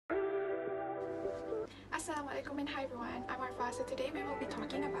Assalamualaikum and hi everyone, I'm Arfa. So today we will be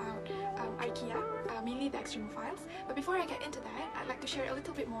talking about Archaea, mainly the Extremophiles. But before I get into that, I'd like to share a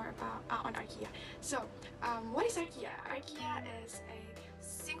little bit more about on Archaea. So, what is Archaea? Archaea is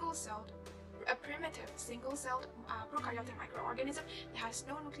a primitive single-celled prokaryotic microorganism that has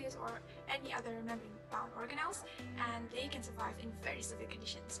no nucleus or any other membrane-bound organelles, and they can survive in very severe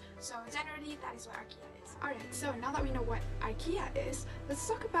conditions. So generally, that is what Archaea is. Alright, so now that we know what Archaea is, let's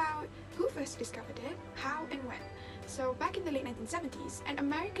talk about who first discovered it, how and when. So back in the late 1970s, an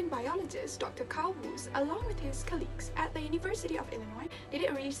American biologist, Dr. Carl Woese, along with his colleagues at the University of Illinois, they did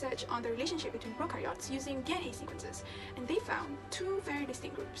a research on the relationship between prokaryotes using DNA sequences, and they found two very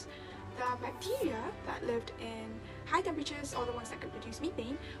distinct groups. The bacteria that lived in high temperatures, or the ones that could produce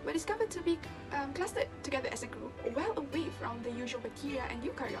methane, were discovered to be clustered together as a group well away from the usual bacteria and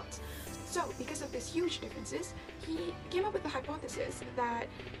eukaryotes. So, because of these huge differences, he came up with the hypothesis that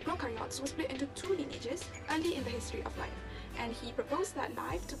prokaryotes were split into two lineages early in the history of life. And he proposed that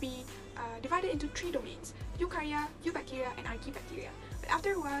life to be divided into three domains: eukarya, eubacteria, and archaebacteria. But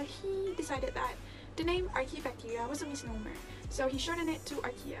after a while, he decided that the name archaebacteria was a misnomer, so he shortened it to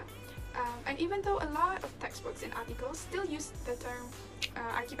Archaea. And even though a lot of textbooks and articles still use the term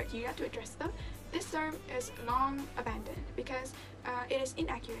archaebacteria to address them, this term is long abandoned because it is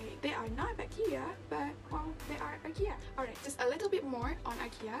inaccurate. They are not bacteria, but well, they are Archaea. Alright, just a little bit more on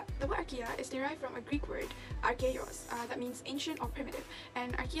Archaea. The word Archaea is derived from a Greek word, archaeos, that means ancient or primitive.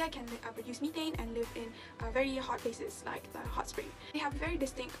 And Archaea can produce methane and live in very hot places like the hot spring. They have very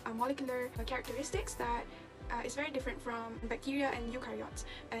distinct molecular characteristics that is very different from bacteria and eukaryotes,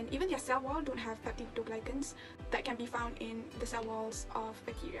 and even their cell wall don't have peptidoglycans that can be found in the cell walls of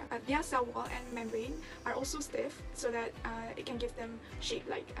bacteria. Their cell wall and membrane are also stiff so that it can give them shape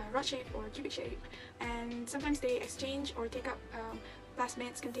like rod shape or cubic shape, and sometimes they exchange or take up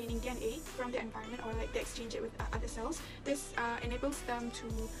plasmids containing DNA from the environment, or like they exchange it with other cells. This enables them to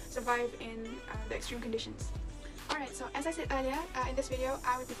survive in the extreme conditions. Alright, so as I said earlier, in this video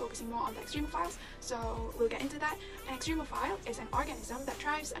I will be focusing more on the extremophiles, so we'll get into that. An extremophile is an organism that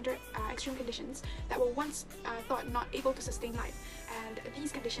thrives under extreme conditions that were once thought not able to sustain life. And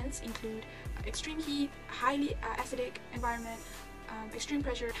these conditions include extreme heat, highly acidic environment, extreme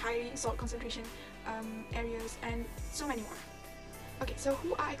pressure, high salt concentration areas, and so many more. Okay, so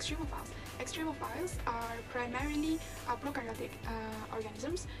who are extremophiles? Extremophiles are primarily prokaryotic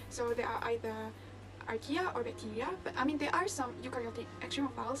organisms, so they are either Archaea or bacteria, but I mean there are some eukaryotic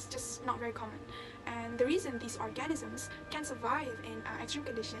extremophiles, just not very common. And the reason these organisms can survive in extreme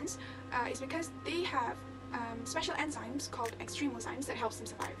conditions is because they have special enzymes called extremozymes that helps them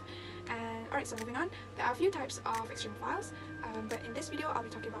survive. And alright, so moving on, there are a few types of extremophiles, but in this video I'll be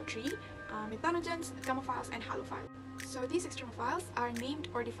talking about three: methanogens, thermophiles, and halophiles. So these extremophiles are named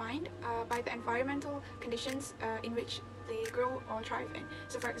or defined by the environmental conditions in which they grow or thrive in.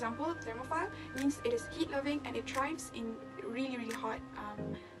 So for example, thermophile means it is heat-loving and it thrives in really hot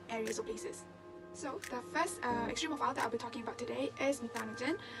areas or places. So the first extremophile that I'll be talking about today is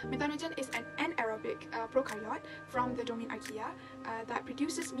methanogen. Methanogen is an anaerobic prokaryote from the domain Archaea that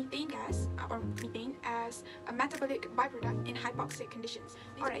produces methane gas or methane as a metabolic byproduct in hypoxic conditions.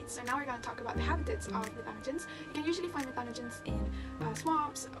 Alright, so now we're going to talk about the habitats of methanogens. You can usually find methanogens in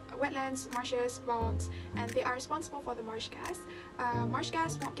swamps, wetlands, marshes, bogs, and they are responsible for the marsh gas. Marsh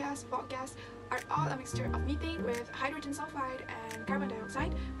gas, swamp gas, bog gas are all a mixture of methane with hydrogen sulfide and carbon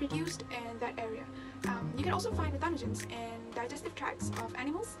dioxide produced in that area. You can also find methanogens in digestive tracts of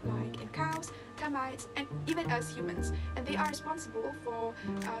animals like in cows, termites, and even us humans, and they are responsible for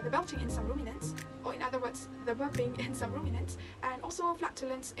the belching in some ruminants, or in other words the burping in some ruminants, and also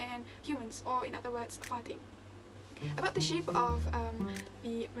flatulence in humans, or in other words farting. About the shape of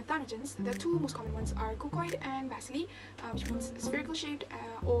the methanogens, the two most common ones are cucoid and bacilli, which means spherical shaped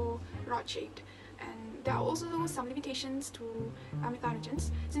or rod shaped. And there are also some limitations to methanogens.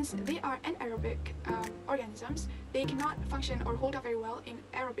 Since they are anaerobic organisms, they cannot function or hold up very well in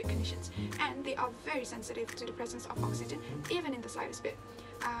aerobic conditions, and they are very sensitive to the presence of oxygen, even in the slightest bit.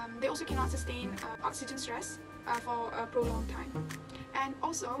 They also cannot sustain oxygen stress for a prolonged time. And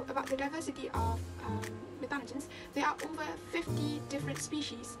also about the diversity of methanogens, there are over 50 different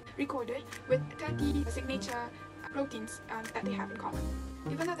species recorded with 30 signature proteins that they have in common.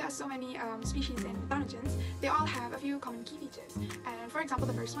 Even though there are so many species in methanogens, they all have a few common key features. And for example,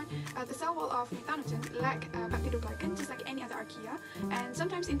 the first one, the cell wall of methanogen lack peptidoglycan, just like any other Archaea, and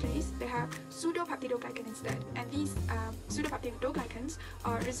sometimes in trees they have pseudopeptidoglycan instead, and these pseudopeptidoglycans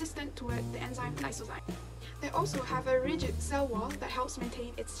are resistant toward the enzyme lysozyme. They also have a rigid cell wall that helps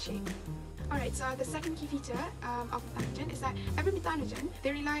maintain its shape. Alright, so the second key feature of methanogen is that every methanogen,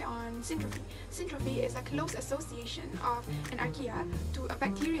 they rely on syntrophy. Syntrophy is a close association of an archaea to a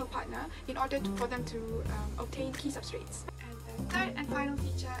bacterial partner in order for them to obtain key substrates. And the third and final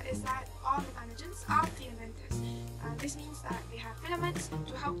feature is that all methanogens are filamentous. This means that they have filaments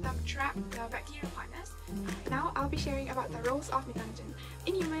to help them trap the bacterial partners. Now I'll be sharing about the roles of methanogen.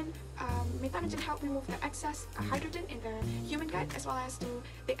 In human, methanogen help remove the excess hydrogen in the human gut, as well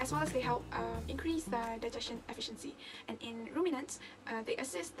as they help increase the digestion efficiency. And in ruminants, they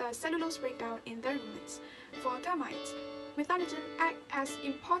assist the cellulose breakdown in the ruminants. For termites, methanogen act as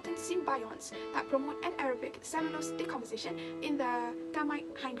important symbionts that promote anaerobic cellulose decomposition in the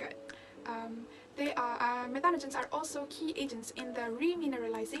termite hindgut. Methanogens are also key agents in the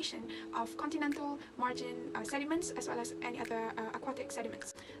remineralization of continental margin sediments, as well as any other aquatic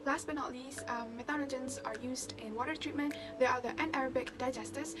sediments. Last but not least, methanogens are used in water treatment. They are the anaerobic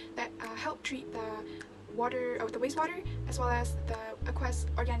digesters that help treat the wastewater, as well as the aqueous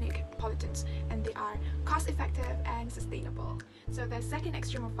organic pollutants, and they are cost-effective and sustainable. So the second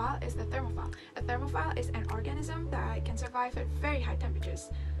extremophile is the thermophile. A thermophile is an organism that can survive at very high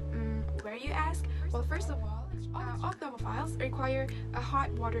temperatures. Where, you ask? Well, first of all thermophiles require a hot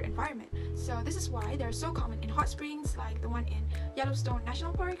water environment. So this is why they're so common in hot springs like the one in Yellowstone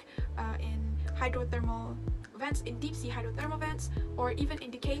National Park, in hydrothermal vents, in deep sea hydrothermal vents, or even in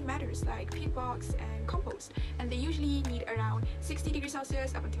decaying matters like peat bogs and compost. And they usually need around 60 degrees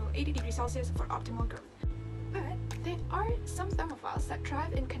Celsius up until 80 degrees Celsius for optimal growth. But there are some thermophiles that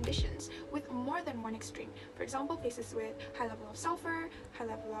thrive in conditions with more than one extreme. For example, places with high level of sulfur, high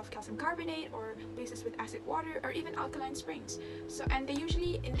level of calcium carbonate, or places with acid water, or even alkaline springs. And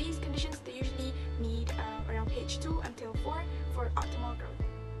in these conditions, they usually need around pH 2 until 4 for optimal growth.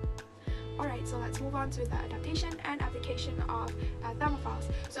 Alright, so let's move on to the adaptation and application of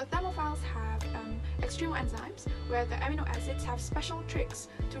thermophiles. So thermophiles have extreme enzymes where the amino acids have special tricks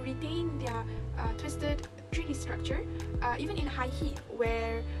to retain their twisted 3D structure, even in high heat,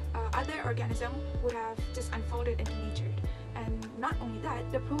 where other organisms would have just unfolded and denatured. And not only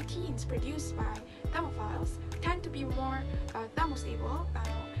that, the proteins produced by thermophiles tend to be more thermostable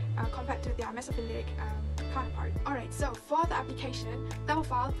compared to their mesophilic counterpart. Alright, so for the application,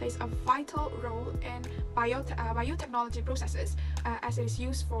 thermophile plays a vital role in biotechnology processes, as it is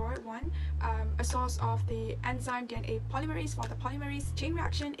used for one, a source of the enzyme DNA polymerase for the polymerase chain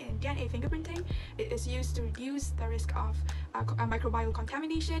reaction in DNA fingerprinting. It is used to reduce the risk of microbial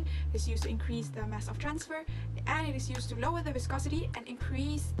contamination. It is used to increase the mass of transfer, and it is used to lower the viscosity and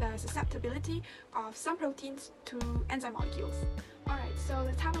increase the susceptibility of some proteins to enzyme molecules. Alright, so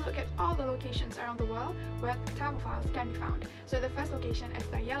let's have a look at all the locations around the world where thermophiles can be found. So the first location is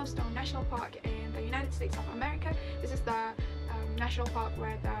the Yellowstone National Park in the United States of America. This is the national park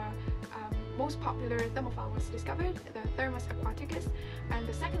where the most popular thermophile was discovered, the Thermus aquaticus. And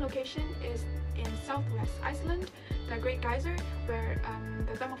the second location is in southwest Iceland, the Great Geyser, where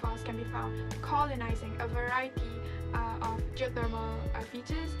the thermophiles can be found colonizing a variety of geothermal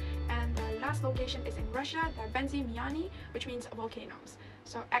features. And the last location is in Russia, the Benzymiany, which means volcanoes,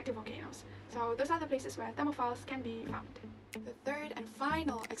 so active volcanoes. So those are the places where thermophiles can be found. The third and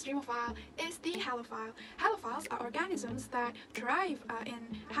final extremophile is the halophile. Halophiles are organisms that thrive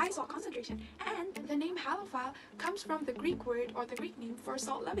in high salt concentration, and the name halophile comes from the Greek word or the Greek name for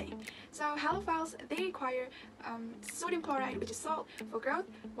salt-loving. So halophiles, they require sodium chloride, which is salt, for growth,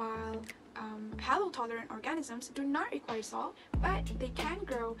 while halotolerant organisms do not require salt, but they can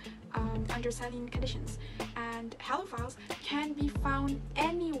grow under saline conditions. And halophiles can be found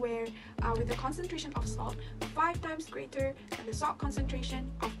anywhere with a concentration of salt 5 times greater than the salt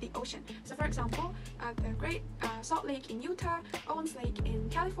concentration of the ocean. So for example, the Great Salt Lake in Utah, Owens Lake in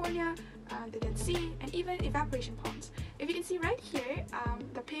California, the Dead Sea, and even evaporation ponds. If you can see right here,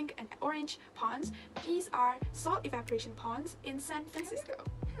 the pink and orange ponds, these are salt evaporation ponds in San Francisco.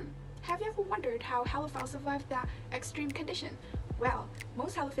 Have you ever wondered how halophiles survive that extreme condition? Well,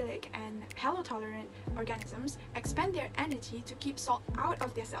 most halophilic and halotolerant organisms expend their energy to keep salt out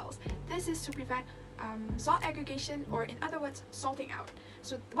of their cells. This is to prevent salt aggregation, or in other words, salting out.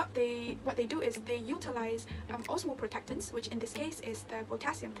 So what they do is they utilize osmoprotectants, which in this case is the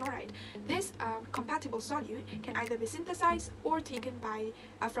potassium chloride. This compatible solute can either be synthesized or taken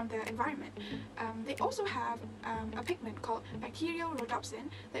from the environment. They also have a pigment called bacterial rhodopsin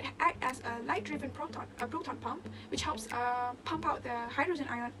that acts as a light-driven proton pump, which helps pump out the hydrogen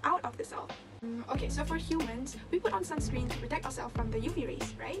ion out of the cell. Okay, so for humans, we put on sunscreen to protect ourselves from the UV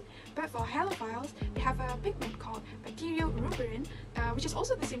rays, right? But for halophiles, they they have a pigment called bacterial ruberin, which is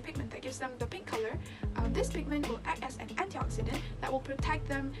also the same pigment that gives them the pink color. This pigment will act as an antioxidant that will protect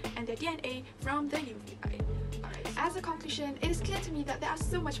them and their DNA from the UV light. As a conclusion, it is clear to me that there are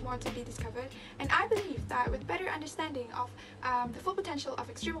so much more to be discovered, and I believe that with better understanding of the full potential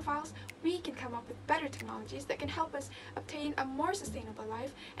of extremophiles, we can come up with better technologies that can help us obtain a more sustainable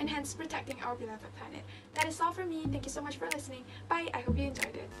life and hence protecting our beloved planet. That is all from me. Thank you so much for listening. Bye. I hope you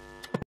enjoyed it.